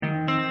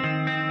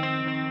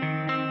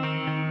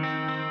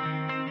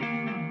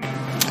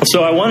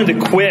So I wanted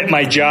to quit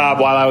my job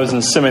while I was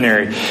in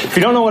seminary. If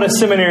you don't know what a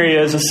seminary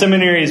is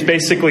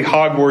basically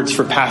Hogwarts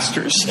for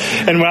pastors.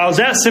 And when I was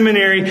at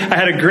seminary, I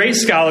had a great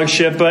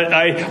scholarship, but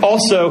I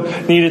also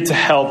needed to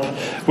help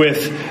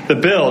with the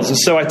bills. And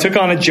so I took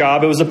on a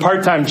job. It was a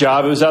part-time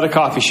job. It was at a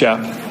coffee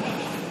shop.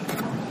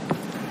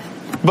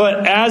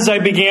 But as I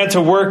began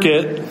to work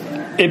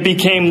it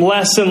became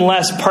less and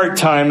less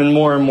part-time and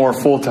more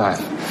full-time.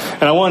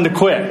 And I wanted to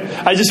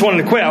quit. I just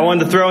wanted to quit. I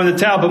wanted to throw in the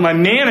towel. But my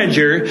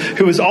manager,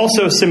 who was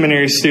also a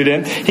seminary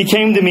student, he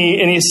came to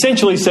me and he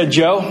essentially said,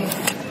 Joe,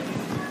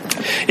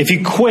 if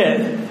you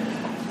quit,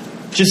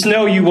 just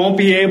know you won't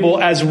be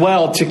able as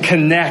well to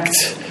connect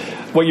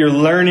what you're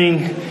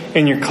learning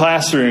in your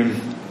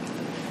classroom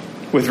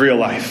with real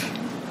life.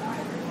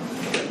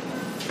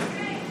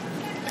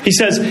 He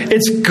says,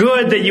 it's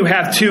good that you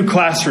have two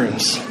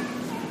classrooms.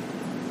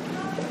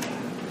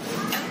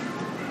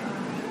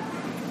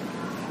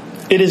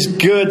 It is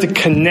good to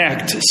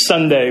connect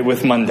Sunday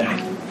with Monday.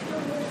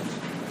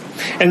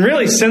 And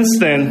really, since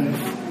then,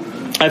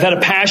 I've had a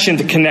passion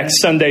to connect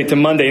Sunday to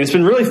Monday. And it's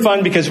been really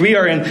fun because we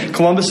are in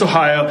Columbus,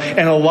 Ohio,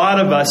 and a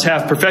lot of us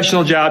have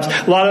professional jobs.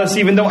 A lot of us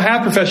even don't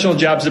have professional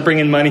jobs that bring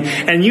in money.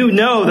 And you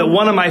know that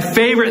one of my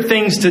favorite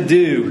things to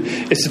do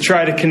is to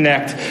try to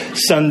connect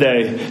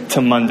Sunday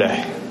to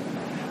Monday.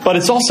 But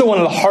it's also one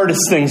of the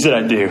hardest things that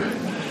I do.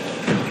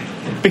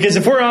 Because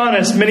if we're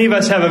honest, many of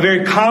us have a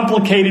very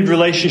complicated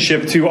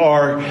relationship to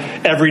our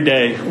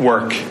everyday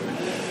work.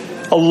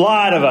 A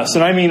lot of us,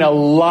 and I mean a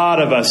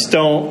lot of us,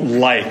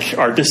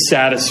 are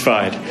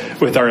dissatisfied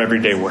with our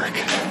everyday work.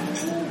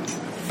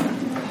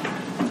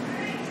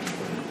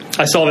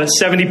 I saw that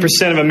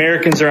 70% of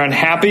Americans are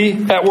unhappy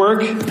at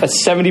work.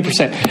 That's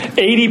 70%.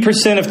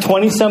 80% of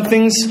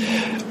 20-somethings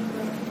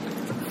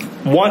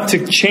want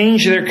to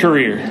change their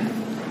career.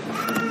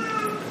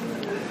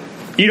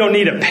 You don't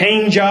need a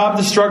paying job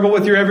to struggle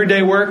with your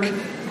everyday work.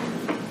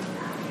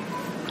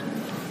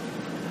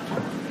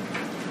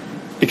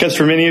 Because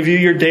for many of you,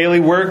 your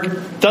daily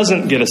work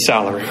doesn't get a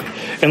salary.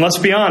 And let's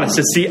be honest,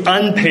 it's the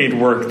unpaid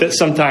work that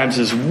sometimes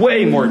is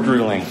way more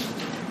grueling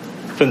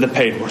than the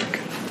paid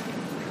work.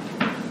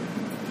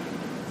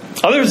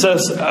 Others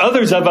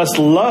of us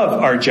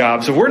love our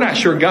jobs, but we're not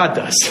sure God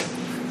does.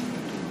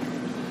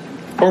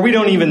 Or we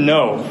don't even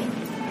know.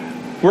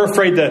 We're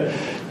afraid to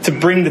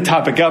bring the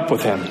topic up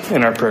with Him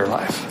in our prayer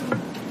life.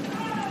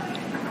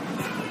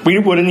 We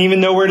wouldn't even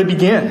know where to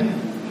begin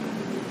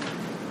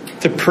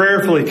to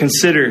prayerfully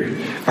consider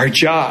our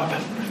job,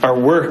 our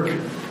work.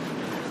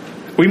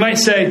 We might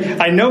say,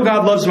 I know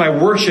God loves my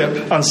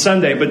worship on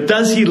Sunday, but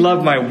does He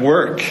love my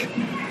work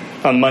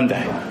on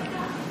Monday?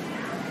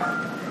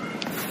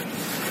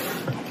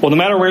 Well, no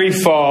matter where you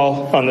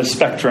fall on the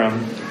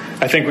spectrum,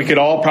 I think we could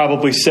all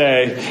probably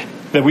say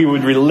that we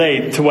would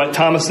relate to what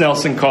Thomas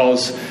Nelson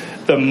calls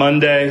the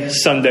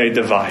Monday-Sunday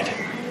divide.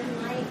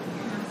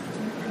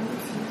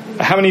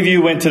 How many of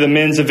you went to the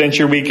Men's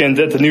Adventure Weekend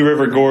at the New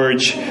River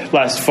Gorge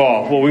last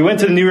fall? Well, we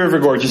went to the New River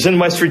Gorge. It's in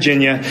West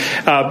Virginia.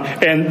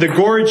 And the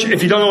gorge,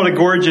 if you don't know what a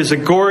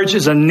gorge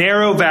is a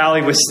narrow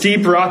valley with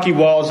steep rocky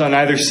walls on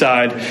either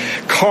side,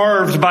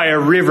 carved by a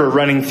river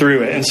running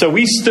through it. And so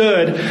we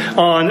stood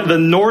on the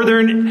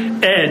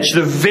northern edge,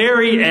 the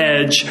very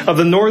edge of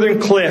the northern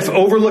cliff,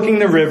 overlooking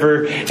the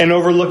river and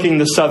overlooking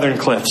the southern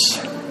cliffs.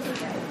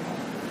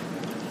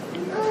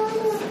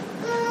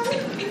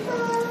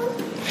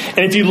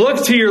 And if you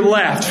look to your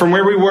left from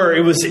where we were, it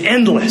was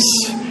endless,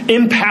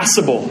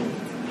 impassable.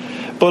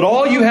 But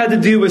all you had to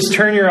do was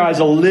turn your eyes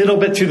a little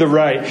bit to the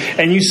right,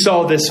 and you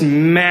saw this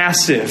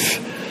massive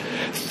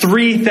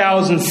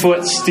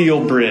 3,000-foot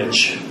steel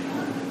bridge.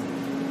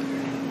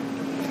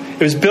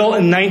 It was built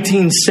in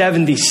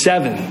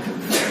 1977.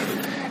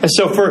 And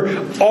so for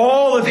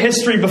all of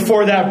history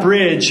before that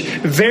bridge,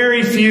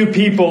 very few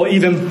people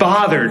even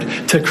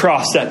bothered to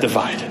cross that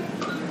divide.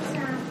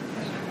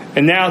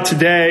 And now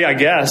today, I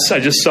guess, I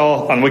just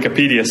saw on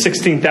Wikipedia,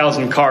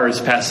 16,000 cars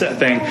pass that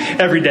thing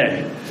every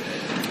day.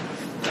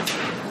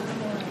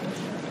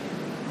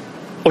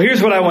 Well,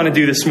 here's what I want to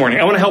do this morning.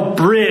 I want to help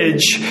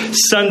bridge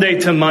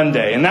Sunday to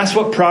Monday. And that's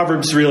what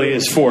Proverbs really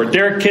is for.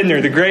 Derek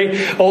Kidner, the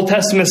great Old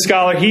Testament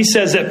scholar, he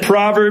says that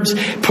Proverbs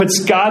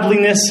puts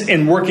godliness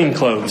in working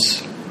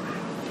clothes.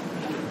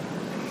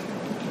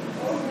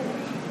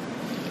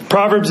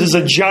 Proverbs is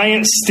a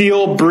giant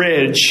steel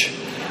bridge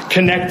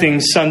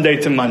connecting Sunday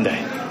to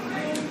Monday.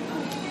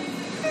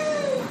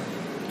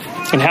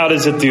 And how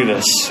does it do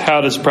this?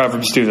 How does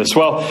Proverbs do this?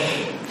 Well,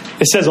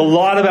 it says a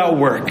lot about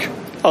work.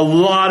 A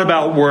lot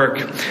about work.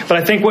 But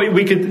I think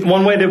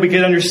one way that we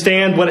could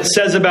understand what it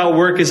says about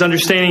work is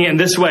understanding it in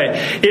this way.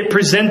 It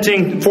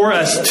presenting for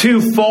us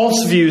two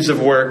false views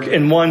of work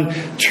and one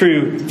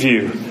true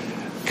view.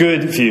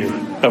 Good view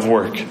of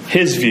work.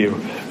 His view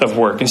of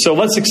work. And so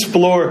let's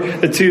explore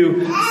the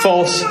two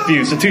false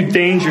views, the two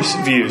dangerous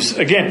views.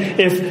 Again,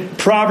 if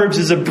Proverbs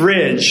is a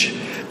bridge,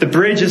 the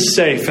bridge is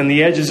safe and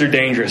the edges are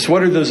dangerous.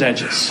 What are those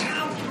edges?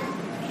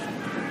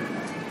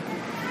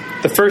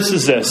 The first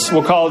is this.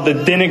 We'll call it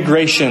the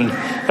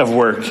denigration of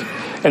work.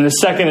 And the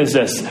second is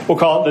this. We'll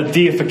call it the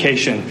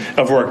deification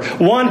of work.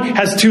 One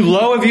has too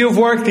low a view of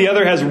work. The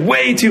other has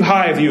way too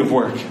high a view of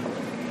work.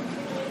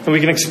 And we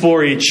can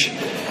explore each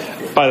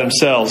by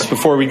themselves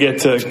before we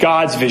get to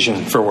God's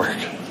vision for work.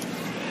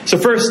 So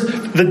first,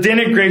 the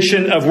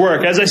denigration of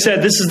work. As I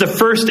said, this is the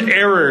first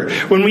error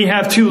when we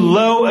have too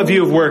low a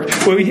view of work.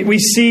 We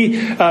see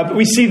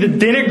the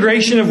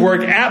denigration of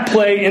work at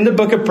play in the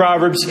book of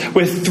Proverbs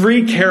with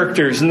three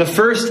characters. And the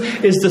first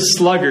is the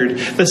sluggard.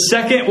 The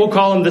second, we'll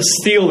call him the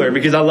stealer,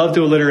 because I love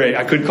to alliterate.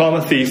 I could call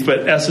him a thief,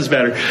 but S is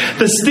better.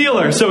 The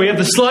stealer. So we have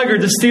the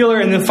sluggard, the stealer,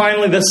 and then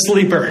finally the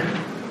sleeper.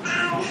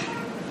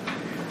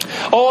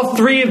 All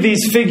three of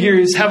these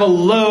figures have a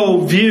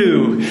low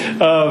view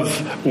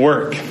of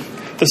work.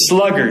 The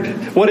sluggard.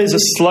 What is a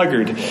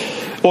sluggard?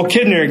 Well,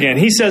 Kidner again.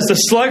 He says the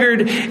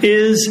sluggard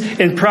is,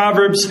 in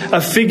Proverbs,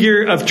 a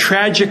figure of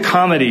tragic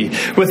comedy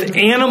with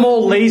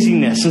animal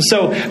laziness. And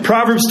so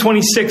Proverbs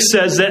 26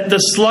 says that the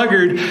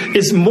sluggard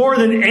is more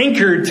than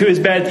anchored to his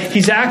bed.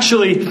 He's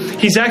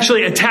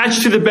actually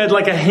attached to the bed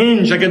like a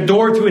hinge, like a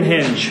door to a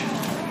hinge.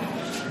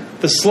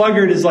 The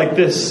sluggard is like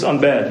this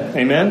on bed.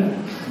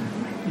 Amen?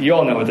 You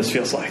all know what this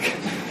feels like.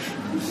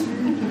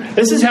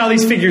 This is how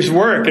these figures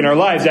work in our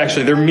lives,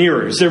 actually. They're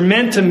mirrors. They're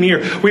meant to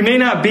mirror. We may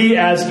not be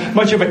as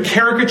much of a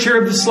caricature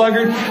of the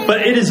sluggard,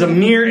 but it is a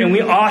mirror, and we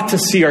ought to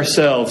see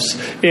ourselves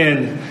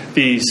in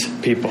these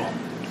people.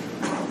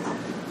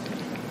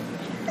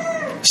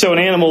 So an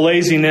animal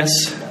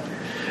laziness,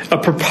 a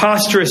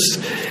preposterous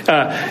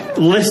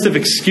list of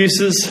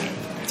excuses.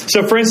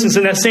 So, for instance,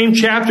 in that same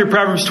chapter,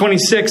 Proverbs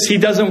 26, he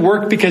doesn't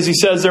work because he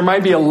says there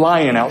might be a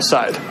lion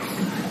outside.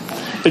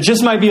 There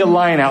just might be a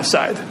lion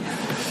outside.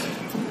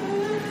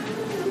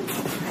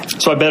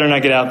 So I better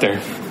not get out there.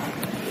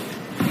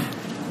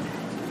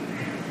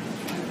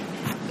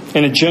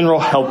 And a general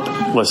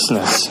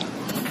helplessness,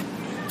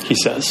 he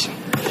says.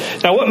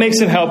 Now, what makes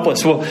him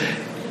helpless? Well,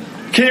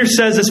 Kidner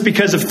says it's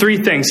because of three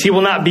things. He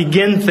will not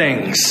begin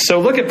things. So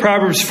look at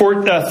Proverbs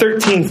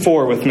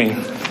 13:4 with me.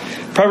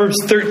 Proverbs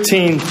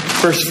 13,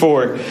 verse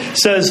 4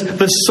 says,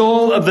 "The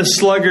soul of the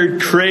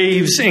sluggard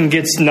craves and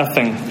gets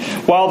nothing,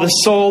 while the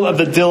soul of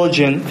the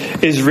diligent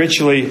is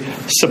richly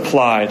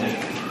supplied."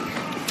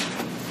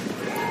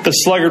 The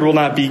sluggard will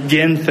not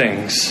begin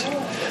things.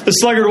 The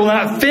sluggard will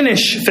not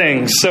finish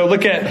things. So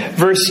look at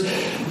verse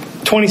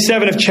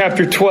 27 of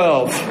chapter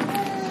 12.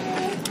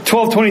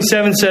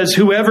 12:27 says,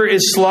 "Whoever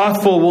is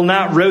slothful will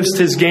not roast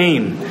his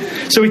game."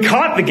 So he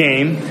caught the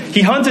game,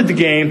 he hunted the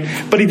game,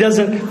 but he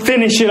doesn't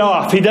finish it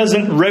off. He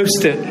doesn't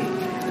roast it.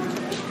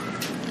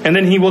 And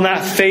then he will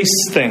not face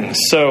things.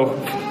 So,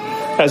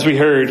 as we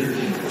heard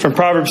from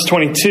Proverbs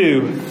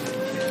 22,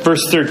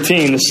 verse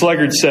 13, the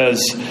sluggard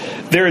says,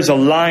 "There is a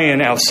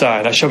lion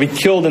outside. I shall be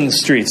killed in the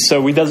streets."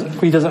 So he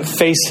doesn't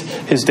face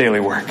his daily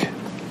work.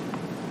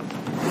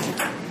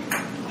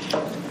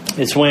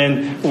 It's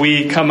when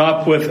we come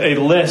up with a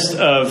list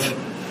of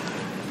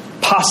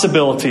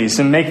possibilities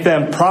and make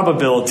them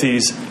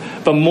probabilities,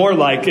 but more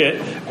like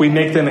it, we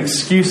make them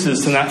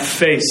excuses to not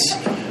face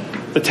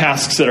the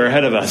tasks that are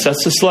ahead of us.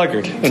 That's the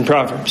sluggard in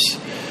Proverbs.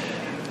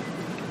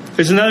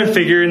 There's another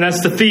figure, and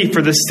that's the thief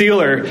or the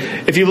stealer.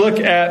 If you look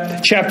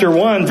at chapter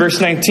 1, verse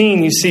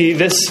 19, you see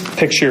this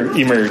picture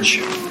emerge.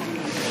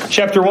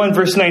 Chapter 1,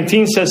 verse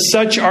 19 says,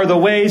 "Such are the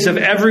ways of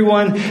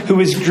everyone who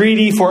is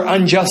greedy for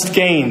unjust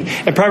gain."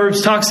 And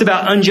Proverbs talks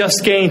about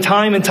unjust gain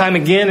time and time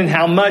again, and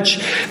how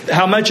much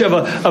of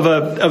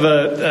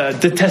a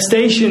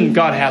detestation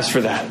God has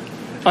for that.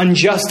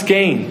 Unjust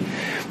gain.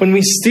 When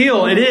we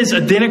steal, it is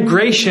a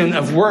denigration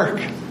of work.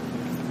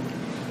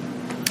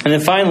 And then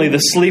finally, the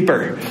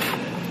sleeper.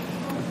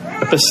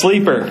 The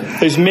sleeper.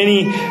 There's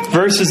many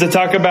verses that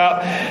talk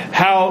about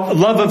how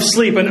love of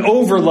sleep, an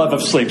over love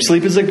of sleep.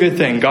 Sleep is a good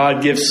thing.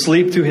 God gives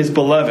sleep to his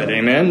beloved.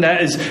 Amen.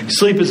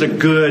 Sleep is a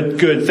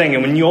good thing.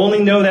 And when you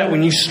only know that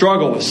when you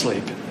struggle with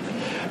sleep.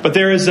 But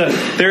there is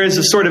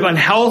a sort of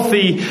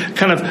unhealthy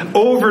kind of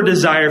over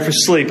desire for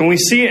sleep. And we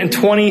see it in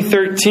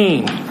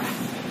 20:13.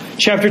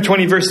 Chapter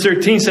 20, verse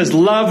 13 says,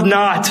 "Love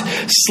not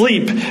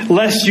sleep,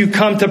 lest you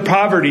come to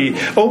poverty.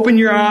 Open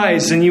your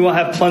eyes, and you will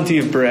have plenty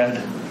of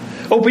bread."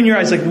 Open your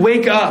eyes, like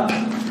wake up.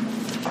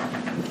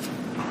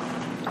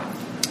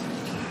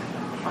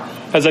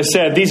 As I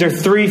said, these are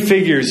three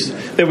figures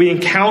that we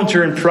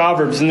encounter in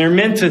Proverbs, and they're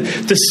meant to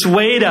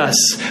dissuade us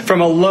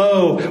from a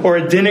low or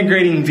a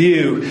denigrating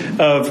view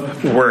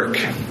of work.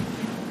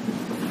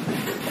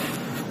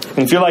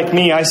 And if you're like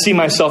me, I see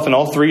myself in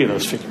all three of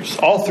those figures.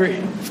 All three.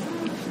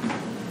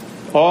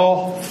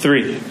 All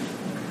three.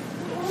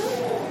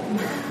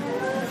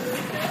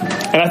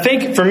 And I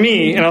think for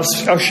me, and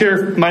I'll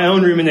share my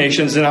own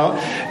ruminations, and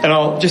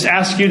I'll just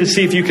ask you to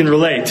see if you can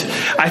relate.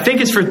 I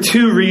think it's for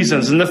two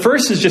reasons. And the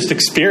first is just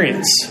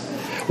experience.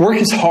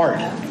 Work is hard.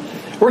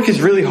 Work is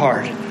really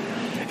hard.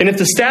 And if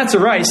the stats are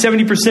right,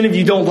 70% of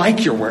you don't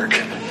like your work.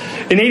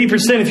 And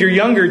 80%, if you're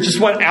younger, just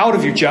want out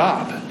of your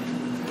job.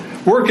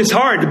 Work is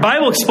hard. The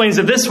Bible explains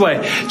it this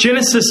way.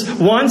 Genesis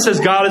 1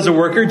 says God is a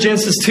worker.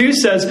 Genesis 2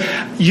 says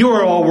you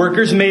are all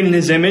workers made in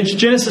His image.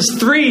 Genesis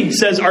 3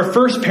 says our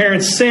first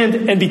parents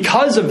sinned, and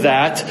because of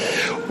that,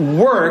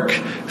 work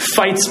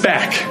fights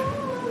back.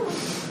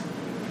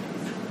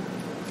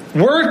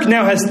 Work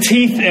now has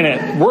teeth in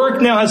it.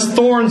 Work now has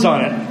thorns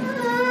on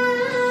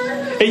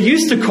it. It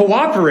used to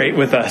cooperate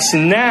with us,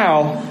 and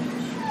now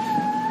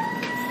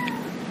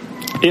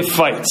it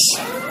fights.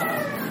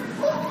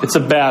 It's a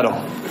battle.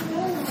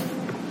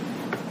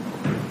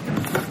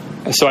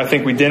 And so I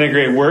think we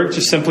denigrate work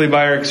just simply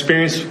by our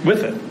experience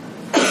with it.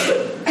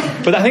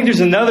 But I think there's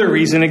another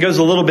reason. It goes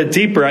a little bit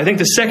deeper. I think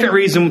the second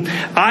reason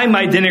I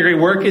might denigrate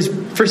work is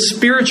for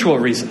spiritual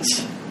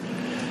reasons.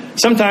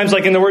 Sometimes,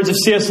 like in the words of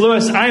C.S.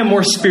 Lewis, I am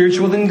more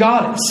spiritual than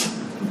God is.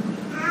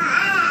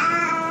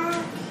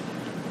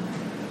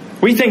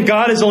 We think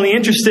God is only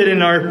interested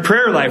in our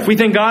prayer life. We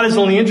think God is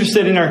only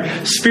interested in our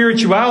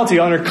spirituality,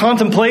 on our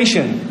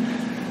contemplation.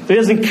 He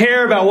doesn't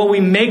care about what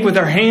we make with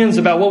our hands,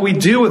 about what we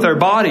do with our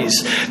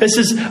bodies. This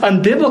is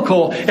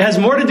unbiblical. It has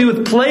more to do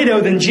with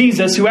Plato than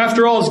Jesus, who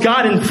after all is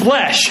God in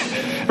flesh.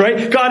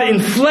 Right? God in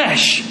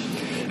flesh.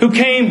 Who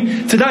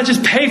came to not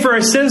just pay for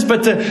our sins,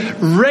 but to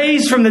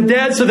raise from the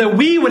dead so that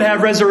we would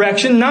have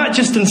resurrection, not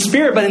just in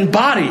spirit, but in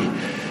body.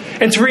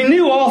 And to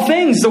renew all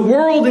things, the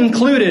world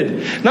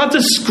included. Not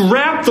to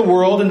scrap the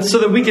world and so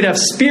that we could have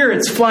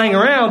spirits flying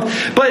around,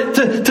 but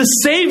to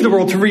save the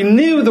world, to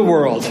renew the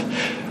world.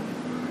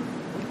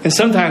 And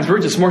sometimes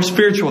we're just more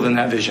spiritual than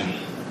that vision.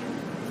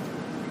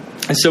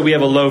 And so we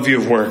have a low view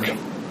of work.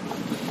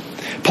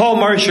 Paul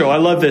Marshall, I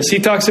love this. He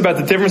talks about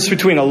the difference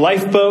between a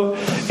lifeboat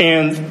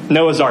and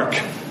Noah's Ark.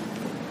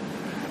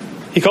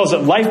 He calls it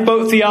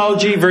lifeboat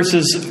theology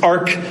versus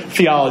ark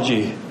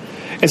theology.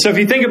 And so if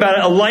you think about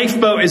it, a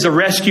lifeboat is a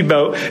rescue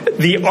boat.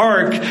 The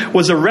ark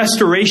was a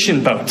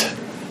restoration boat.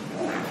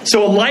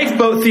 So a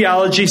lifeboat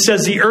theology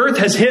says the earth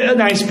has hit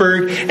an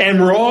iceberg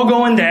and we're all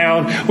going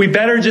down. We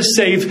better just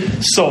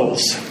save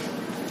souls.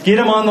 Get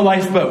them on the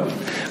lifeboat.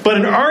 But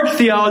an ark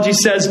theology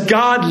says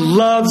God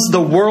loves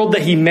the world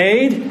that He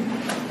made.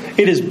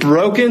 It is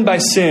broken by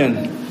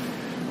sin.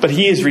 But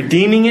He is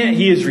redeeming it.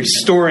 He is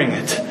restoring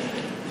it.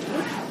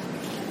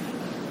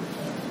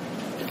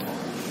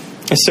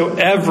 And so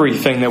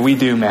everything that we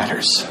do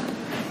matters.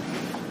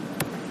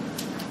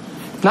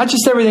 Not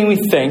just everything we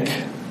think.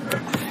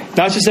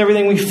 Not just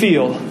everything we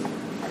feel.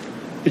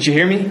 Did you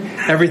hear me?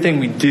 Everything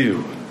we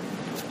do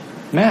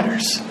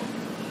matters.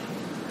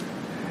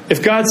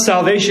 If God's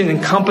salvation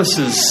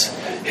encompasses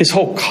His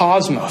whole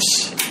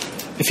cosmos,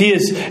 if He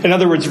is, in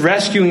other words,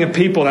 rescuing a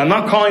people, and I'm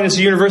not calling this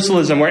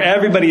universalism where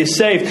everybody is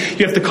saved.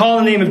 You have to call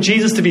on the name of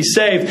Jesus to be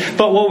saved.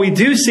 But what we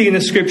do see in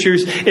the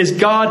Scriptures is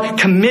God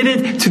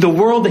committed to the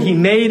world that He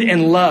made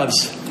and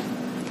loves.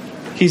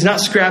 He's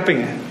not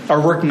scrapping it. Our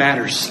work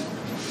matters.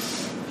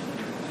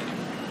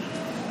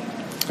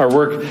 Our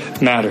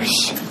work matters.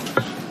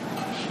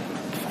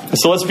 And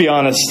so let's be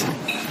honest.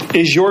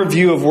 Is your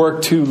view of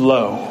work too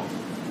low?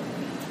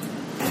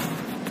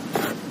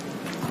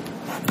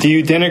 Do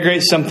you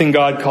denigrate something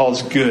God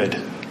calls good?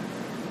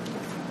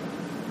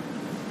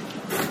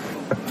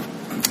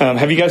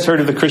 Have you guys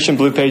heard of the Christian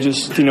Blue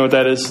Pages? Do you know what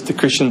that is? The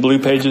Christian Blue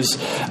Pages?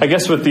 I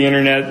guess with the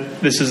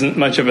internet, this isn't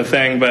much of a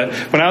thing. But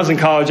when I was in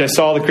college, I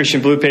saw the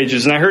Christian Blue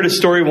Pages. And I heard a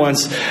story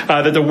once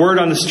that the word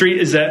on the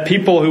street is that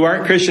people who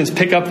aren't Christians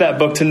pick up that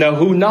book to know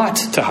who not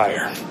to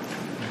hire.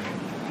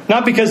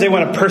 Not because they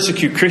want to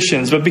persecute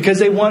Christians, but because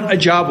they want a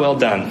job well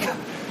done.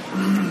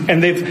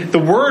 And the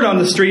word on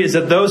the street is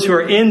that those who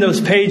are in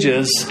those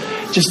pages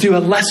just do a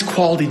less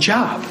quality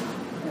job.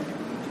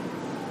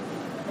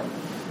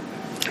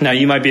 Now,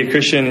 you might be a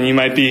Christian and you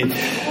might be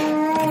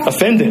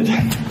offended.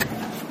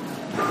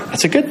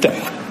 That's a good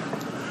thing.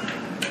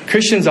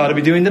 Christians ought to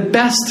be doing the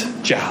best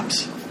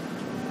jobs.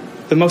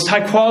 The most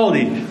high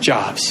quality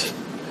jobs.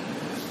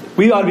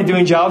 We ought to be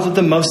doing jobs with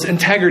the most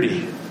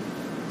integrity.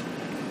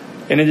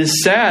 And it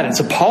is sad, it's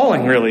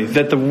appalling really,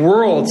 that the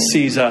world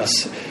sees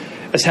us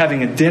as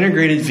having a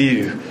denigrated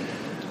view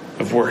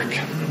of work.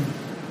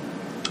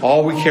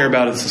 All we care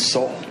about is the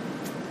soul.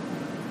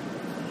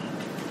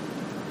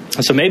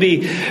 And so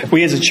maybe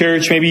we as a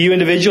church, maybe you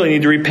individually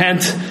need to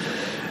repent,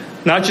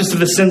 not just of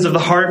the sins of the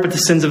heart, but the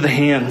sins of the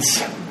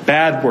hands.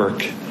 Bad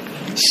work,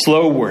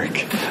 slow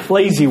work,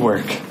 lazy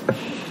work,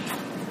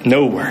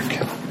 no work.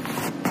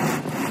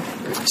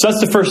 So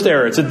that's the first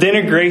error. It's a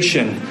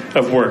denigration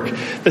of work.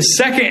 The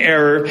second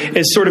error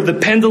is sort of the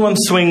pendulum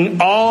swing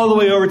all the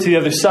way over to the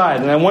other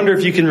side. And I wonder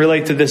if you can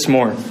relate to this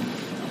more.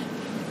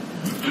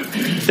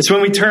 It's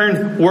when we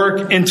turn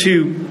work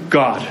into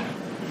God.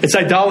 It's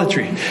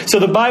idolatry. So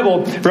the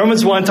Bible,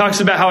 Romans 1,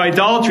 talks about how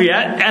idolatry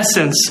at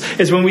essence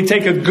is when we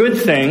take a good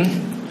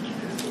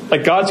thing,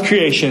 like God's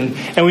creation,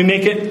 and we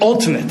make it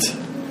ultimate.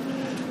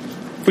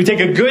 We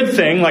take a good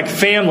thing like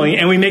family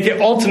and we make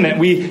it ultimate.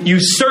 We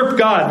usurp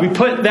God. We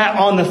put that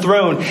on the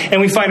throne. And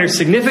we find our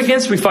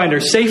significance. We find our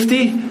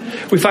safety.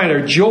 We find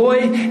our joy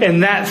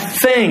in that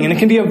thing. And it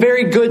can be a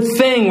very good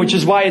thing, which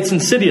is why it's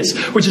insidious.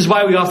 Which is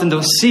why we often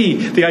don't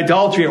see the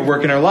idolatry at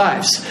work in our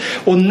lives.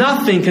 Well,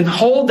 nothing can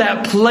hold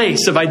that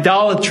place of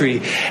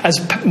idolatry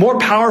as more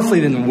powerfully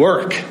than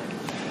work.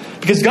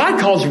 Because God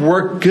calls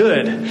work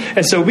good.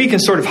 And so we can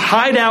sort of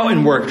hide out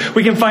in work.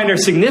 We can find our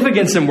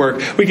significance in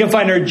work. We can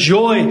find our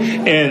joy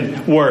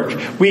in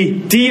work. We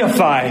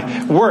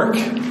deify work.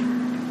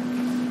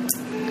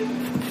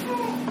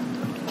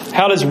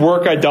 How does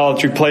work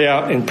idolatry play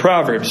out in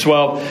Proverbs?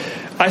 Well,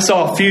 I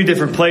saw a few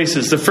different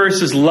places. The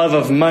first is love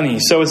of money.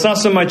 So it's not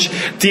so much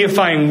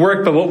deifying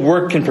work, but what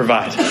work can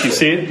provide. You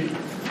see it?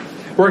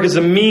 Work is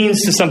a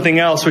means to something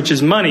else, which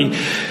is money.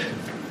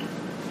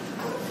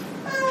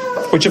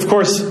 Which, of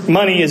course,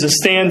 money is a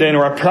stand-in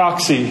or a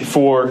proxy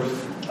for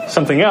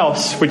something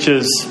else, which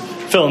is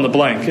fill in the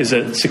blank. Is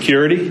it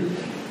security?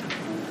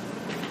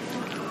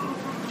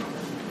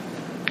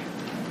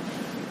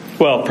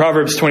 Well,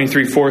 Proverbs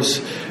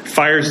 23:4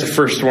 fires the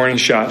first warning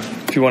shot.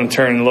 If you want to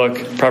turn and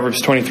look,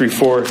 Proverbs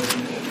 23:4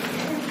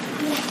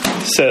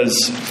 says,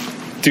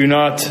 do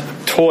not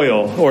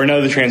toil, or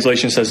another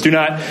translation says, do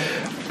not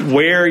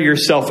wear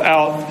yourself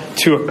out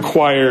to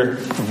acquire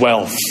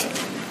wealth.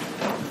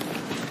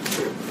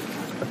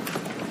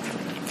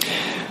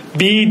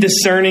 Be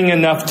discerning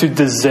enough to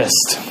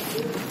desist.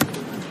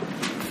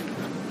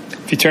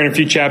 If you turn a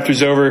few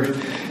chapters over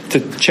to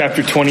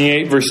chapter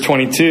 28, verse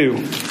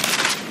 22.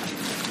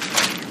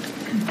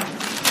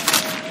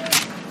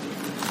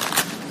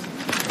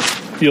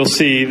 You'll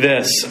see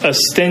this. A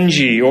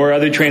stingy, or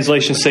other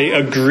translations say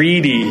a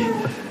greedy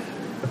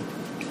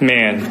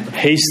man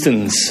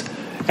hastens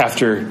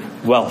after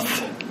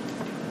wealth.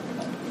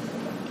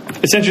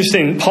 It's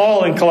interesting.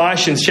 Paul in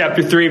Colossians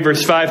chapter 3,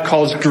 verse 5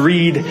 calls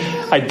greed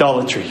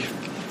idolatry.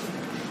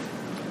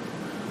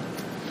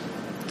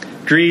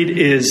 Greed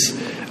is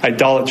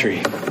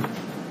idolatry.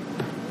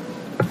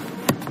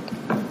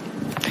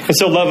 And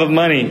so love of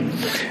money.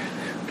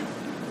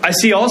 I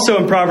see also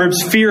in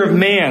Proverbs fear of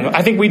man.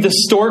 I think we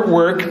distort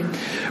work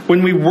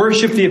when we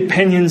worship the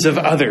opinions of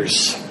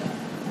others.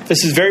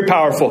 This is very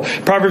powerful.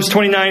 Proverbs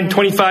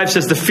 29:25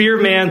 says, the fear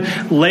of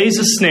man lays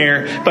a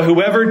snare, but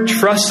whoever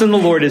trusts in the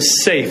Lord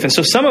is safe. And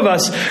so some of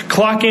us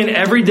clock in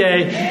every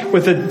day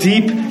with a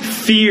deep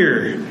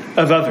fear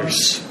of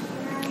others.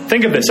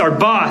 Think of this. Our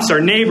boss, our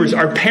neighbors,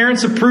 our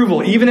parents'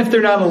 approval, even if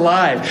they're not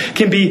alive,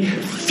 can be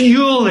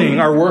fueling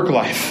our work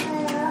life.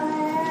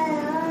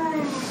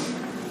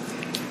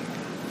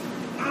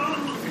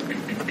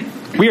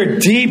 We are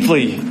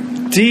deeply,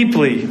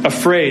 deeply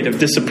afraid of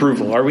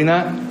disapproval, are we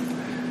not?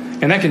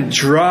 And that can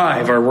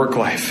drive our work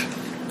life.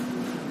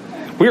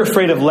 We're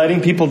afraid of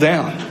letting people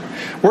down.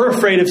 We're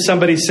afraid of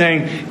somebody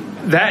saying,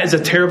 that is a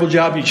terrible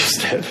job you just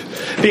did.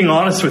 Being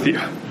honest with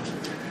you.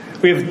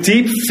 We have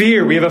deep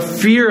fear. We have a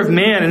fear of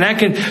man, and that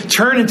can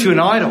turn into an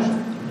idol.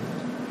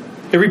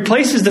 It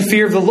replaces the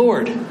fear of the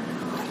Lord,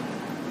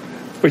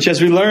 which,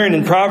 as we learn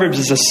in Proverbs,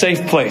 is a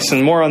safe place.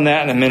 And more on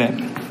that in a minute.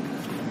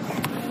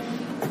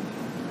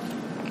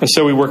 And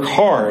so we work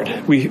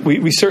hard.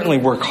 We certainly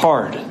work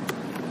hard.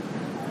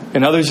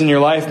 And others in your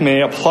life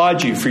may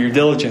applaud you for your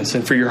diligence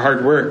and for your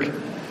hard work.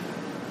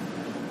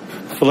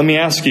 But let me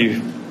ask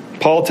you,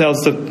 Paul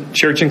tells the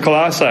church in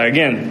Colossae,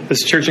 again,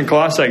 this church in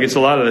Colossae gets a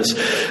lot of this,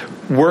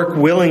 work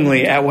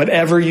willingly at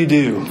whatever you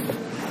do,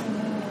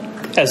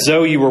 as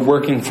though you were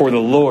working for the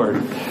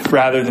Lord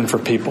rather than for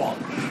people.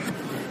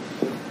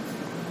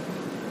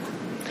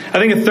 I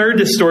think a third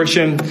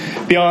distortion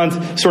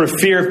beyond sort of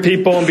fear of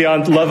people and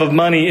beyond love of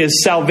money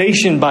is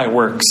salvation by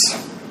works.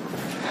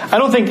 I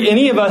don't think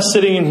any of us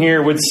sitting in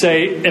here would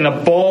say in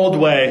a bold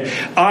way,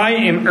 I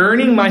am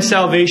earning my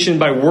salvation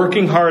by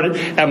working hard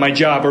at my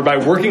job, or by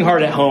working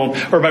hard at home,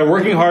 or by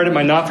working hard at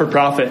my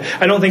not-for-profit.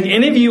 I don't think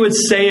any of you would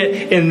say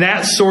it in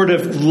that sort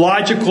of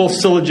logical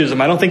syllogism.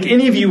 I don't think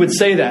any of you would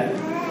say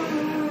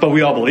that. But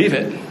we all believe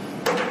it.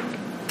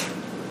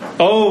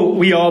 Oh,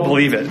 we all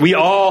believe it. We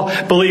all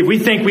believe. We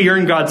think we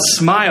earn God's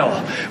smile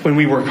when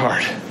we work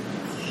hard.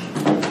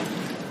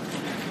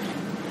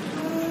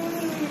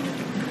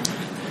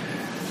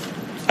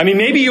 I mean,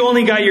 maybe you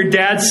only got your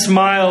dad's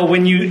smile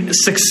when you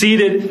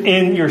succeeded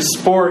in your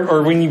sport,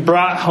 or when you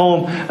brought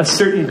home a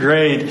certain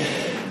grade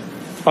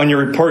on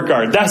your report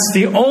card. That's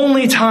the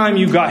only time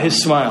you got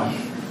his smile.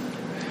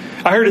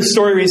 I heard a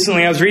story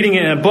recently. I was reading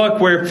it in a book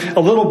where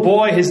a little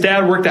boy, his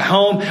dad worked at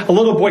home. A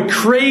little boy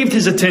craved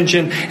his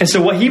attention. And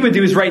so what he would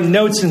do is write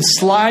notes and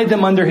slide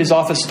them under his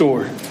office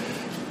door,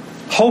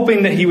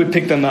 hoping that he would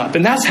pick them up.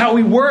 And that's how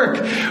we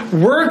work.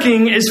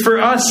 Working is for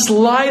us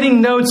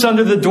sliding notes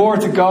under the door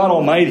to God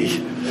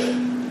Almighty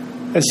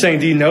and saying,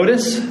 do you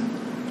notice?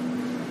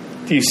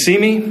 Do you see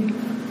me?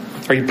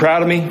 Are you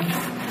proud of me?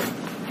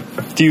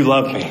 Do you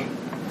love me?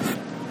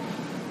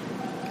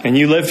 And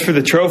you lived for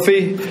the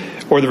trophy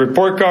or the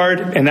report card,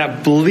 and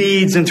that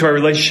bleeds into our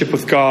relationship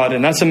with God.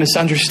 And that's a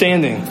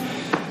misunderstanding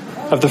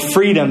of the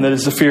freedom that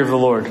is the fear of the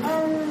Lord.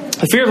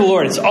 The fear of the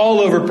Lord, it's all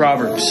over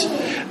Proverbs.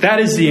 That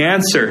is the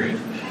answer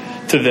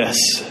to this.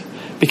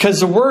 Because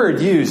the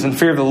word used in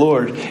fear of the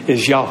Lord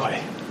is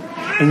Yahweh.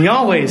 And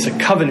Yahweh is a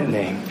covenant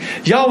name.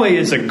 Yahweh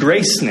is a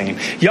grace name.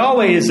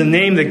 Yahweh is a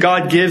name that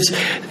God gives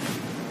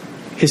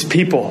His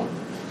people.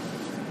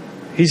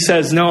 He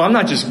says, no, I'm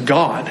not just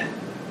God.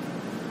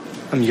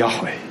 I'm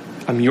Yahweh.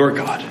 I'm your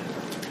God.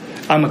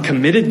 I'm a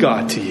committed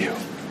God to you.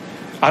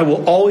 I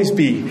will always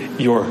be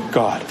your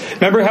God.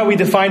 Remember how we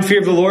define fear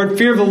of the Lord?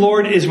 Fear of the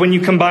Lord is when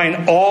you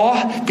combine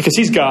awe, because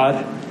He's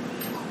God,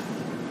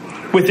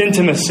 with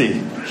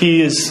intimacy.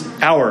 He is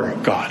our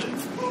God.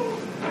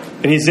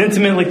 And He's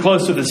intimately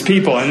close with His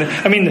people. And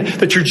I mean,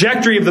 the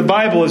trajectory of the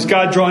Bible is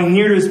God drawing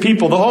near to His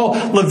people. The whole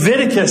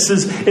Leviticus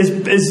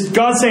is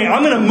God saying,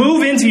 I'm going to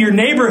move into your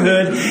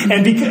neighborhood.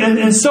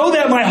 And so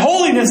that my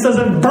holiness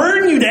doesn't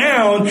burn you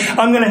down,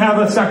 I'm going to have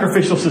a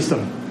sacrificial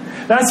system.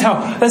 That's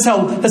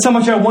how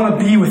much I want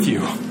to be with you.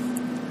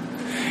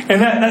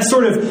 And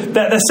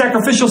that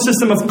sacrificial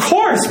system, of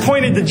course,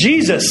 pointed to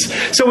Jesus.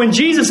 So when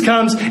Jesus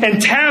comes and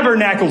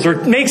tabernacles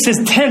or makes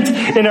His tent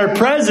in our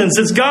presence,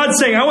 it's God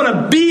saying, I want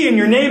to be in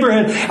your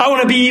neighborhood. I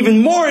want to be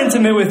even more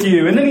intimate with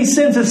you. And then He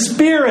sends His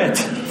Spirit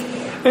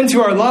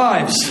into our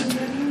lives.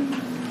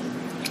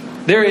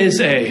 There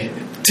is a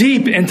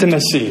deep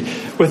intimacy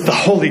with the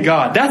Holy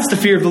God. That's the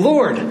fear of the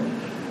Lord.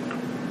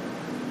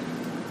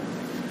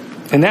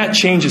 And that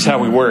changes how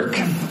we work.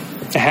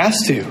 It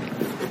has to.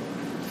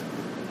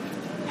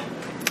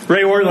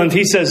 Ray Ortlund,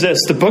 he says this: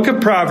 the book of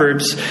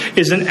Proverbs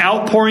is an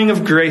outpouring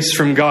of grace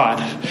from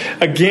God.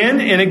 Again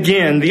and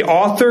again, the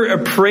author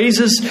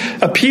appeals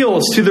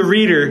to the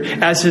reader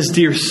as his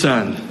dear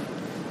son.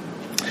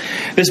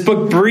 This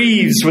book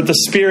breathes with the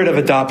spirit of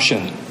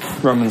adoption.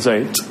 Romans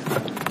 8.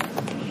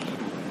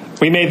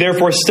 We may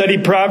therefore study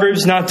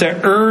Proverbs not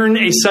to earn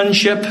a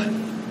sonship,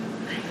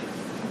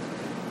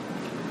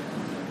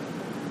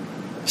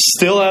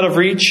 still out of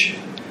reach,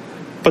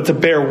 but to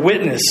bear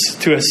witness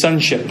to a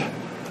sonship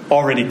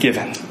already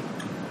given.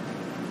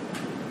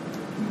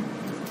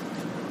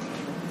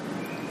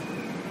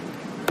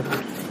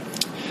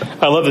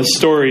 I love this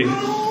story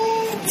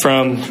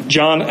from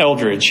John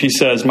Eldridge. He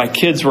says, my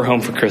kids were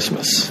home for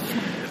Christmas.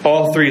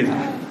 All three of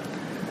them.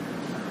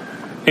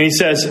 And he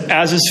says,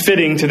 as is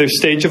fitting to their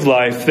stage of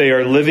life, they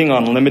are living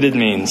on limited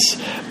means.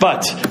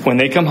 But when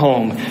they come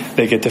home,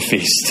 they get to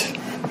feast.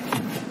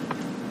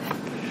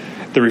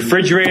 The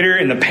refrigerator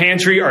and the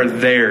pantry are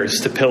theirs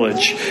to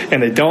pillage, and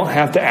they don't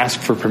have to ask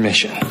for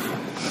permission.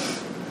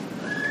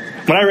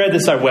 When I read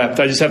this, I wept.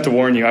 I just have to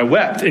warn you. I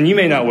wept, and you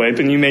may not weep,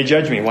 and you may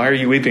judge me. Why are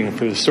you weeping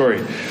for the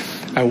story?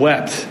 I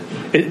wept.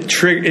 It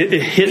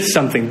hit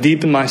something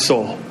deep in my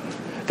soul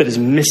that is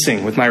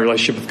missing with my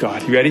relationship with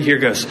God. You ready? Here it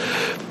goes.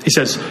 He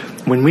says,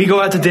 when we go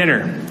out to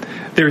dinner,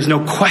 there is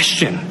no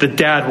question that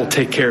Dad will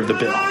take care of the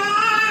bill.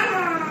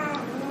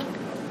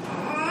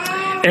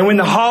 And when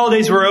the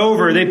holidays were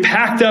over, they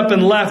packed up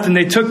and left, and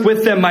they took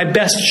with them my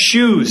best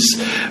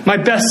shoes, my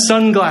best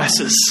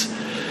sunglasses,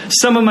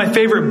 some of my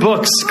favorite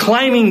books,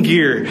 climbing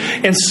gear,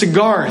 and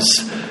cigars,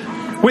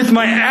 with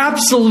my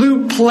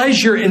absolute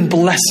pleasure and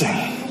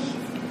blessing.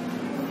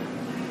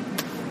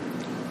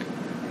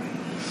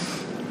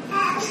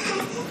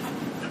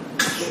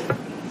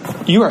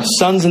 You are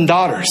sons and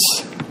daughters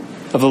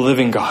of the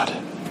living God.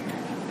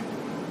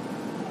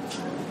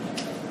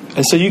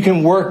 And so you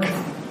can work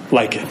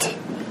like it.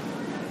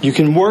 You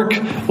can work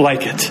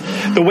like it.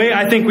 The way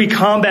I think we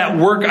combat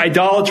work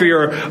idolatry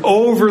or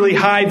overly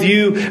high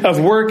view of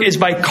work is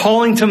by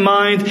calling to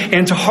mind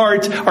and to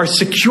heart our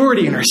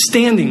security and our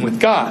standing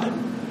with God.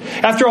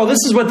 After all, this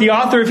is what the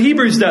author of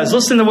Hebrews does.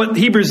 Listen to what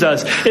Hebrews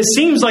does. It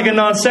seems like a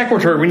non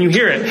sequitur when you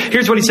hear it.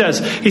 Here's what he says.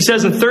 He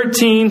says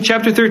in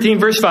chapter 13,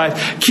 verse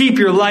 5, keep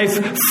your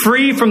life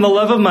free from the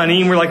love of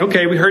money. And we're like,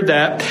 okay, we heard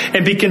that.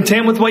 And be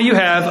content with what you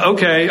have.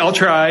 Okay, I'll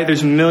try.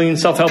 There's a million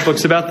self-help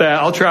books about that.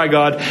 I'll try,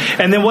 God.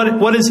 And then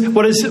what does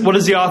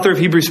the author of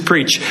Hebrews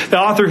preach? The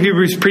author of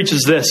Hebrews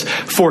preaches this: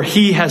 for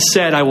He has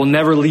said, I will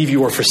never leave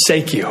you or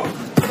forsake you.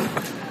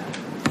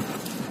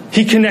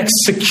 He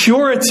connects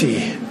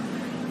security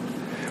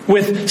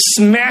with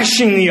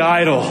smashing the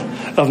idol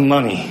of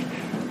money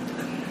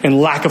and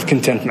lack of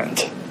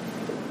contentment.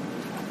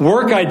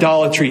 Work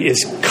idolatry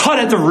is cut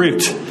at the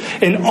root,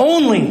 and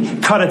only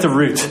cut at the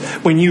root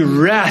when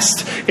you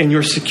rest in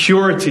your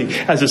security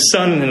as a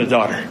son and a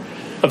daughter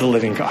of the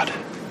living God.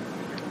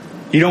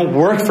 You don't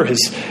work for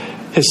His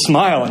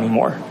smile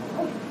anymore.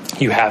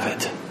 You have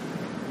it.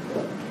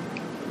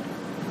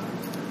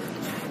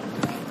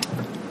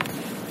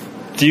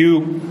 Do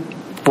you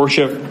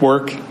worship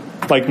work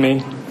like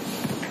me?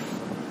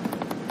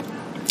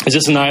 Is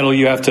this an idol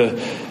you have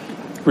to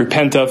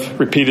repent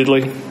of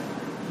repeatedly?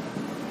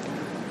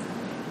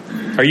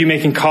 Are you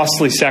making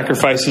costly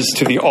sacrifices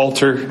to the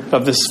altar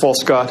of this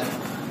false god?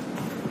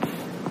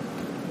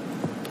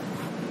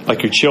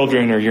 Like your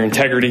children or your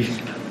integrity?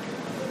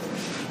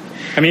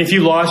 I mean, if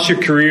you lost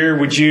your career,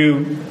 would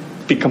you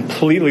be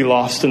completely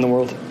lost in the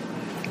world?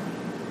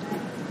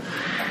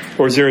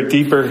 Or is there a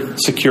deeper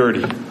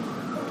security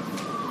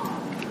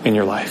in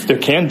your life? There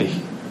can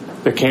be.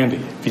 There can be.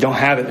 If you don't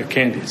have it, there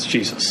can be. It's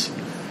Jesus.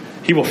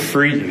 He will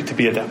free you to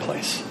be at that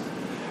place.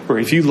 Where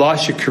if you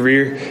lost your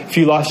career, if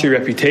you lost your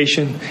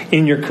reputation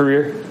in your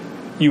career,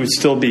 you would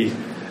still be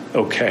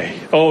okay.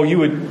 Oh, it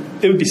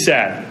would be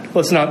sad.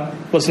 Let's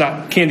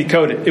not candy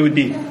coat it. It would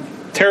be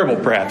terrible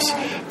perhaps,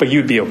 but you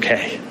would be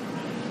okay.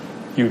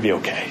 You would be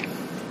okay.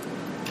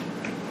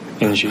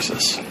 In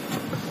Jesus.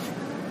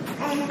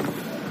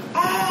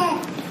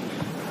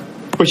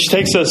 Which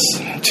takes us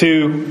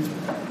to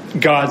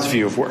God's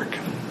view of work.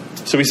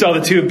 So we saw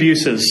the two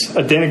abuses,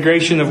 a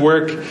denigration of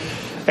work,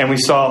 and we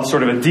saw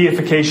sort of a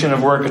deification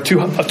of work, a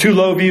too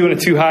low view and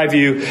a too high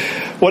view.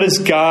 What does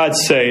God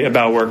say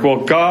about work?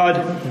 Well,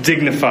 God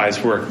dignifies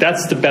work.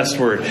 That's the best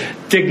word.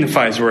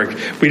 Dignifies work.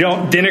 We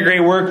don't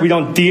denigrate work. We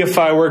don't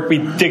deify work. We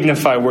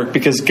dignify work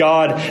because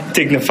God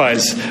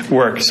dignifies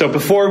work. So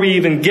before we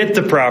even get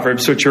to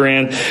Proverbs, which we're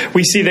in,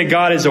 we see that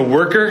God is a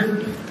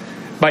worker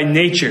by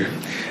nature.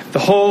 The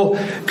whole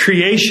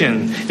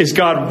creation is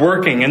God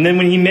working. And then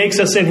when He makes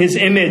us in His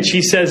image,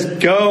 He says,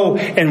 go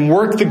and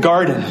work the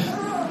garden.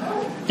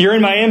 You're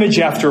in my image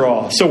after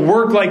all. So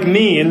work like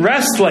me and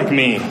rest like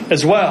me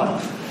as well.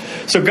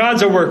 So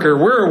God's a worker.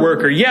 We're a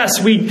worker.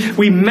 Yes,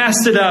 we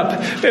messed it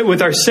up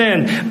with our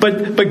sin,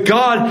 but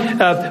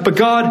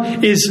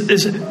God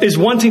is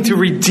wanting to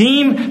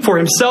redeem for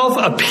Himself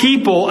a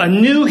people, a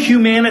new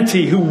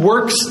humanity who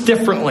works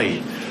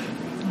differently,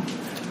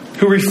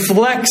 who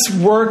reflects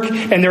work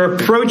and their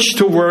approach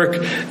to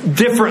work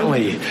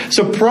differently.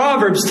 So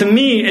Proverbs, to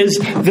me, is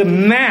the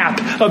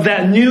map of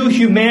that new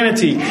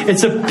humanity.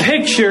 It's a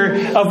picture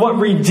of what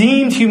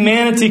redeemed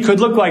humanity could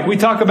look like. We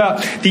talk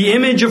about the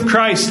image of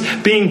Christ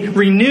being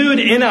renewed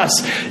in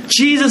us.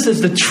 Jesus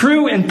is the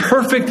true and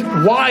perfect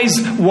wise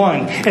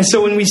one. And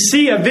so when we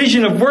see a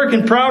vision of work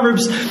in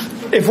Proverbs,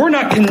 if we're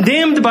not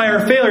condemned by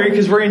our failure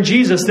because we're in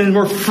Jesus, then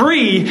we're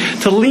free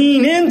to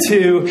lean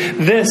into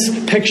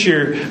this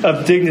picture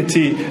of dignity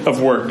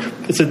of work.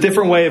 It's a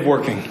different way of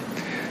working.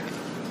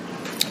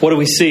 What do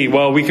we see?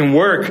 Well, we can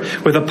work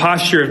with a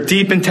posture of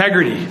deep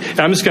integrity. And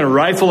I'm just going to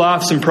rifle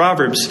off some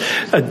Proverbs.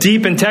 A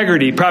deep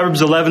integrity.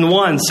 Proverbs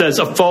 11:1 says,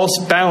 a false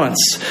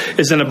balance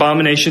is an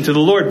abomination to the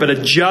Lord, but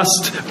a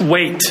just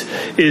weight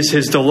is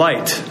His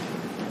delight.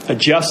 A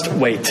just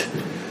weight.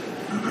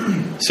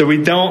 So we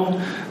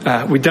don't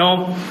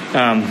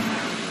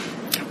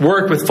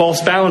work with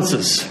false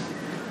balances.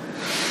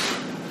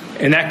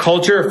 In that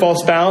culture, a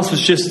false balance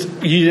was just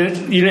you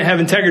didn't have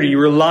integrity. You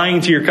were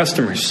lying to your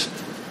customers.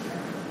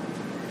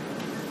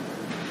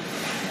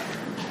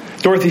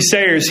 Dorothy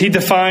Sayers, she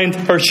defined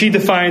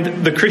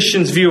the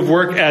Christian's view of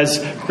work as,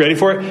 ready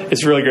for it?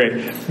 It's really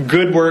great.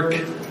 Good work,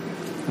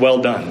 well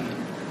done.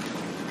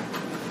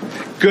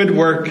 Good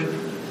work,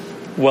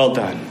 well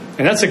done.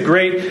 And that's a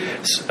great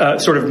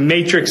sort of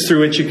matrix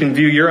through which you can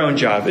view your own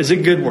job. Is it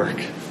good work?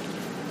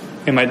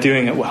 Am I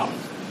doing it well?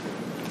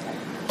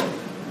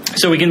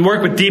 So we can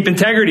work with deep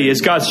integrity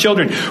as God's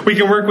children. We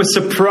can work with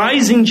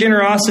surprising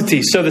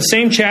generosity. So the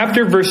same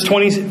chapter, verse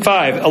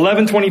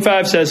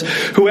 11:25 says,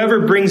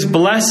 whoever brings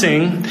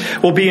blessing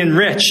will be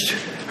enriched.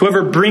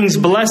 Whoever brings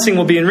blessing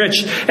will be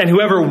enriched, and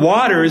whoever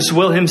waters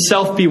will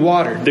himself be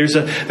watered. There's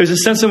a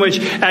sense in which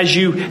as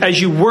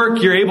you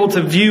work, you're able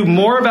to view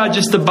more about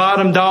just the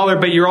bottom dollar,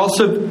 but you're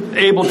also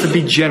able to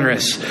be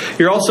generous.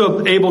 You're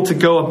also able to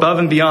go above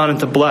and beyond and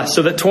to bless.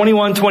 So that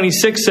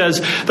 21:26 says,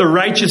 the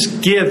righteous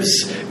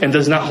gives and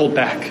does not hold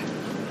back.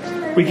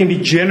 We can be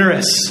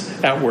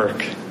generous at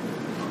work.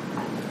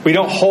 We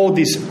don't hold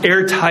these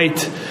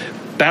airtight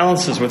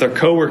balances with our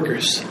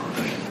coworkers.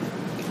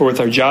 Or with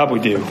our job we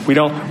do. We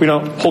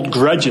don't hold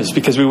grudges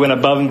because we went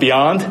above and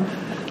beyond.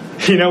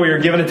 We were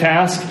given a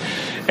task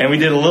and we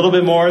did a little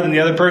bit more than the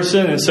other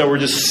person, and so we're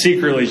just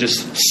secretly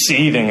just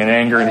seething in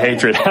anger and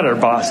hatred at our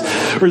boss.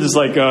 We're just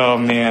like, oh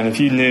man, if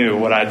you knew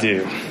what I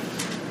do.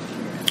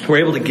 We're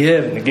able to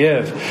give and to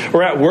give.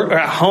 Or at work or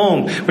at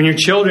home, when your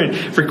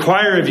children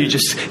require of you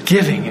just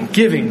giving and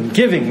giving and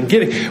giving and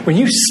giving. When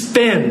you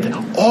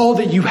spend all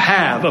that you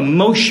have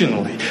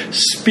emotionally,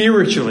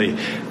 spiritually,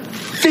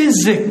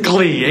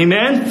 physically,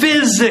 amen?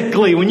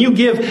 Physically, when you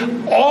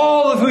give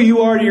all of who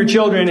you are to your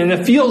children and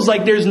it feels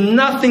like there's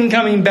nothing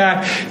coming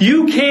back,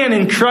 you can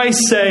in Christ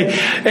say,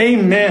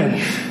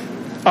 amen.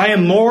 I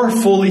am more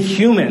fully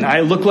human. I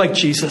look like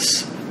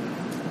Jesus.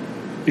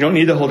 You don't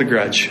need to hold a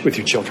grudge with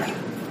your children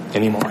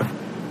anymore.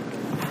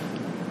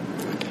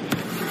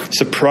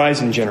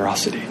 Surprising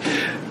generosity.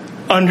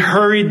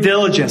 Unhurried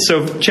diligence.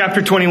 So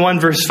chapter 21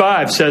 verse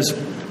 5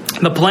 says,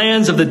 the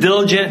plans of the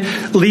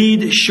diligent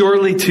lead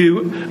surely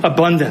to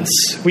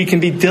abundance. We can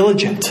be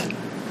diligent.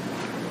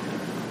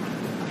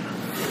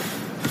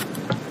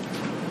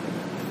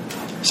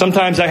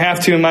 Sometimes I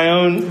have to in my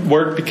own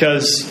work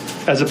because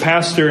as a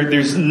pastor,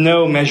 there's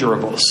no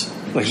measurables.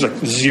 There's like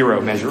zero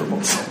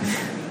measurables.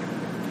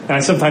 And I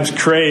sometimes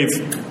crave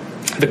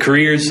the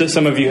careers that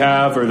some of you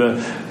have or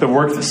the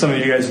work that some of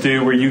you guys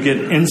do where you get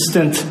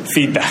instant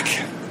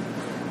feedback.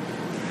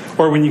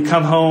 Or when you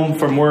come home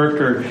from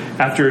work or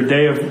after a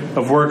day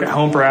of work at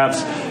home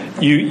perhaps,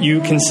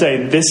 you can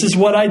say, this is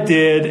what I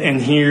did and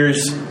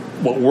here's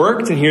what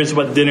worked and here's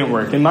what didn't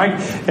work. In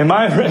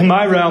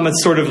my realm,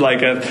 it's sort of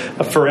like a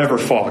forever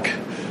fog.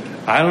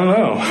 I don't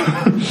know.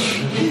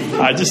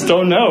 I just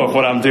don't know if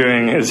what I'm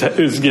doing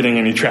is getting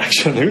any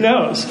traction. Who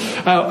knows?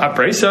 I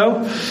pray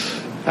so.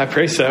 I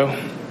pray so.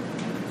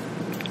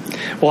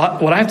 Well,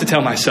 what I have to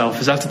tell myself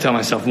is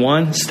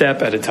one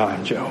step at a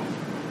time, Joe.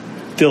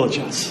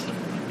 Diligence.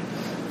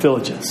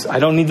 I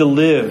don't need to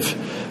live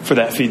for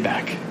that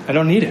feedback. I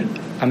don't need it.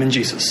 I'm in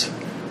Jesus.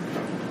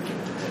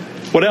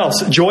 What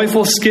else?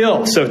 Joyful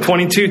skill. So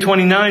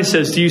 22:29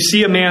 says, do you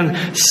see a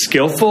man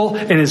skillful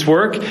in his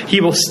work?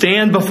 He will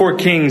stand before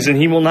kings and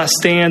he will not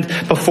stand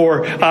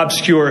before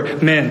obscure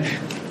men.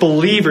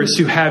 Believers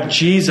who have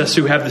Jesus,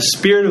 who have the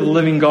Spirit of the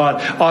living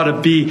God, ought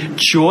to be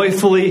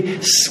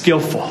joyfully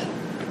skillful.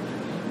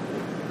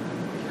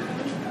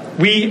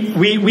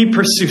 We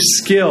pursue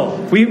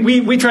skill.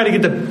 We try to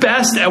get the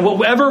best at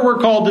whatever we're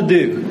called to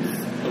do.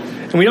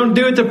 And we don't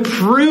do it to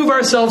prove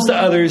ourselves to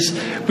others.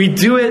 We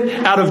do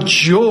it out of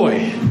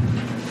joy.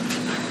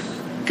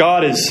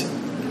 God is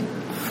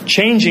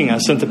changing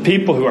us into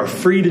people who are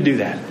free to do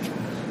that.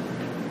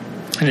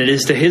 And it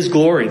is to His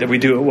glory that we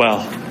do it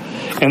well.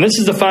 And this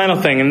is the final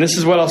thing, and this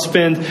is what I'll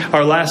spend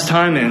our last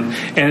time in.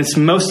 And it's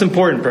most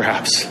important,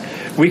 perhaps.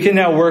 We can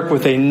now work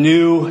with a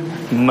new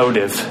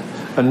motive.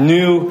 A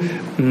new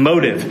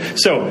motive.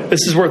 So,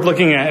 this is worth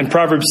looking at in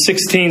Proverbs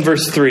 16,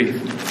 verse 3.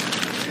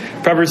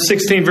 Proverbs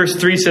 16, verse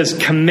 3 says,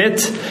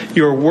 commit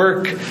your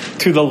work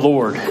to the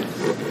Lord,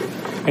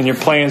 and your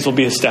plans will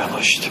be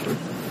established.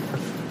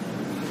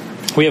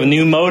 We have a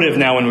new motive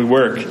now when we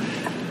work.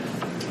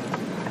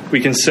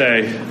 We can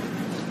say,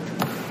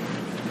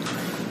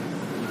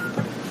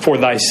 for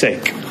thy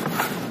sake,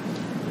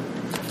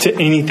 to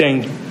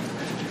anything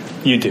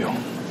you do.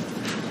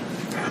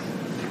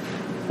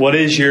 What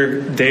is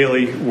your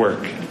daily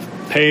work?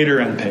 Paid or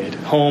unpaid?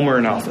 Home or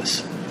in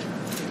office?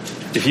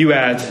 If you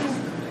add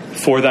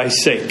for thy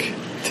sake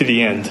to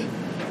the end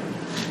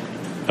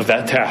of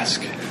that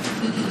task,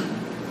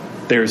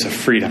 there is a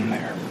freedom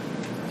there.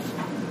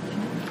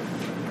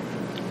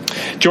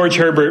 George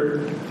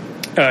Herbert,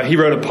 he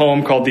wrote a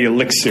poem called The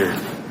Elixir.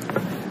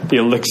 The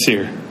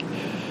Elixir.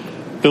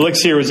 The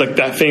elixir was like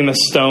that famous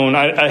stone.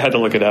 I had to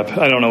look it up.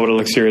 I don't know what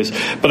elixir is.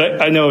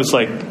 But I know it's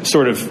like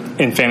sort of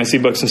in fantasy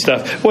books and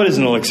stuff. What is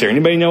an elixir?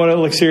 Anybody know what an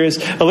elixir is?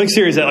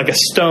 Elixir is that like a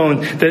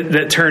stone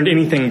that turned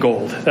anything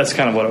gold. That's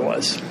kind of what it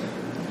was.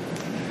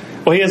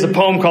 Well, he has a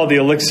poem called The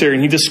Elixir,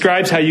 and he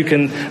describes how you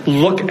can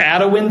look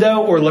at a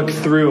window or look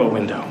through a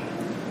window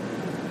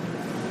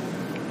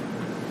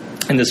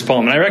in this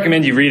poem. And I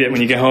recommend you read it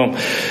when you get home.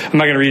 I'm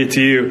not going to read it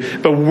to you.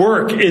 But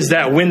work is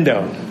that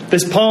window.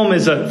 This poem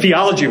is a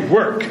theology of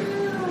work.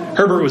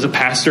 Herbert was a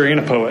pastor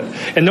and a poet.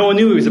 And no one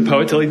knew he was a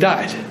poet till he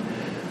died.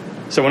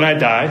 So when I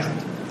die,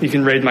 you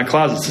can raid my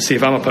closets to see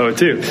if I'm a poet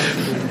too.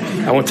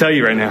 I won't tell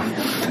you right now.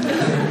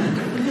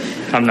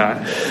 I'm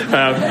not.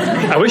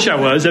 I wish I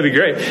was. That'd be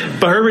great.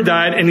 But Herbert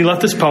died and he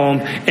left this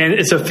poem. And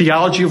it's a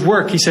theology of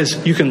work. He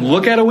says you can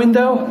look at a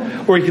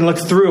window or you can look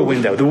through a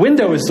window. The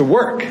window is the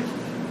work. Do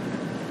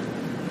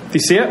you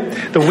see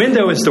it? The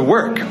window is the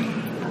work.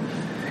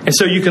 And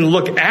so you can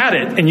look at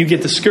it and you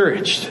get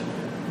discouraged.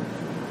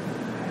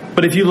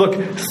 But if you look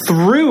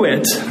through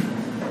it,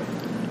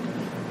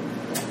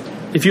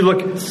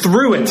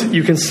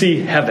 you can see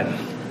heaven,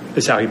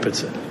 is how he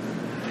puts it.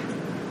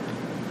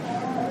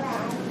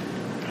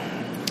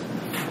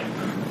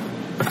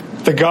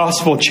 The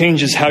gospel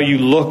changes how you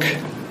look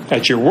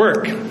at your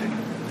work.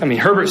 I mean,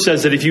 Herbert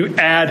says that if you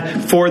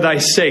add for thy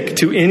sake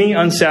to any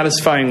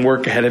unsatisfying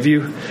work ahead of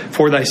you,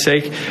 for thy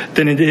sake,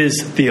 then it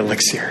is the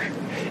elixir.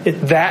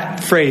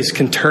 That phrase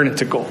can turn it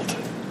to gold.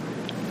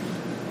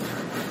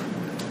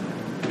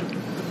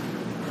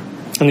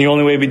 And the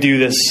only way we do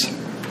this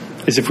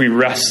is if we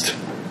rest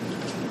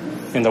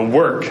in the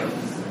work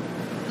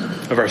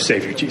of our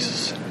Savior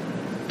Jesus,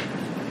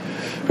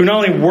 who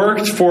not only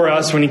worked for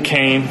us when he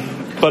came,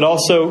 but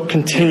also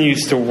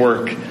continues to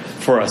work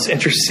for us,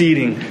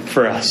 interceding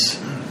for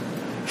us,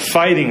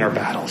 fighting our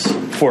battles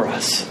for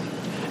us,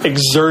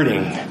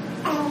 exerting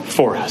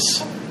for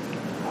us.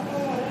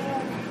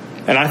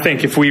 And I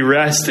think if we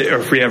rest, or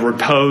if we have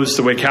repose,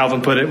 the way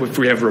Calvin put it, if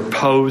we have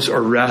repose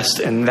or rest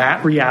in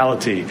that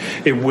reality,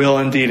 it will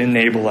indeed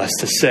enable us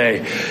to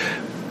say,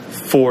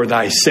 for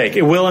thy sake.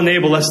 It will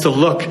enable us to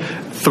look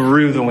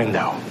through the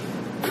window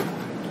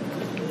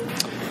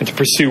and to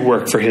pursue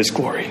work for his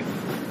glory.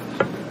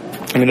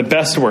 I mean, the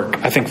best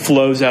work, I think,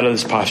 flows out of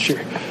this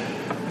posture.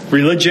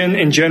 Religion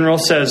in general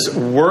says,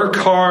 work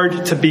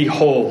hard to be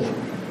whole.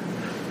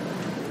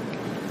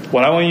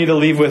 What I want you to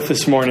leave with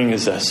this morning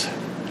is this.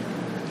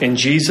 In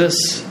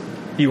Jesus,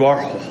 you are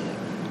whole.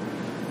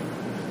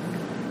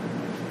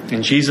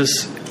 In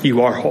Jesus,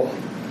 you are whole.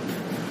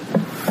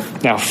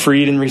 Now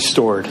freed and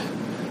restored.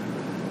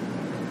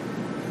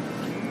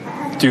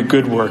 Do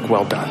good work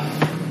well done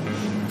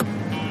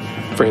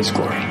for his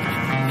glory.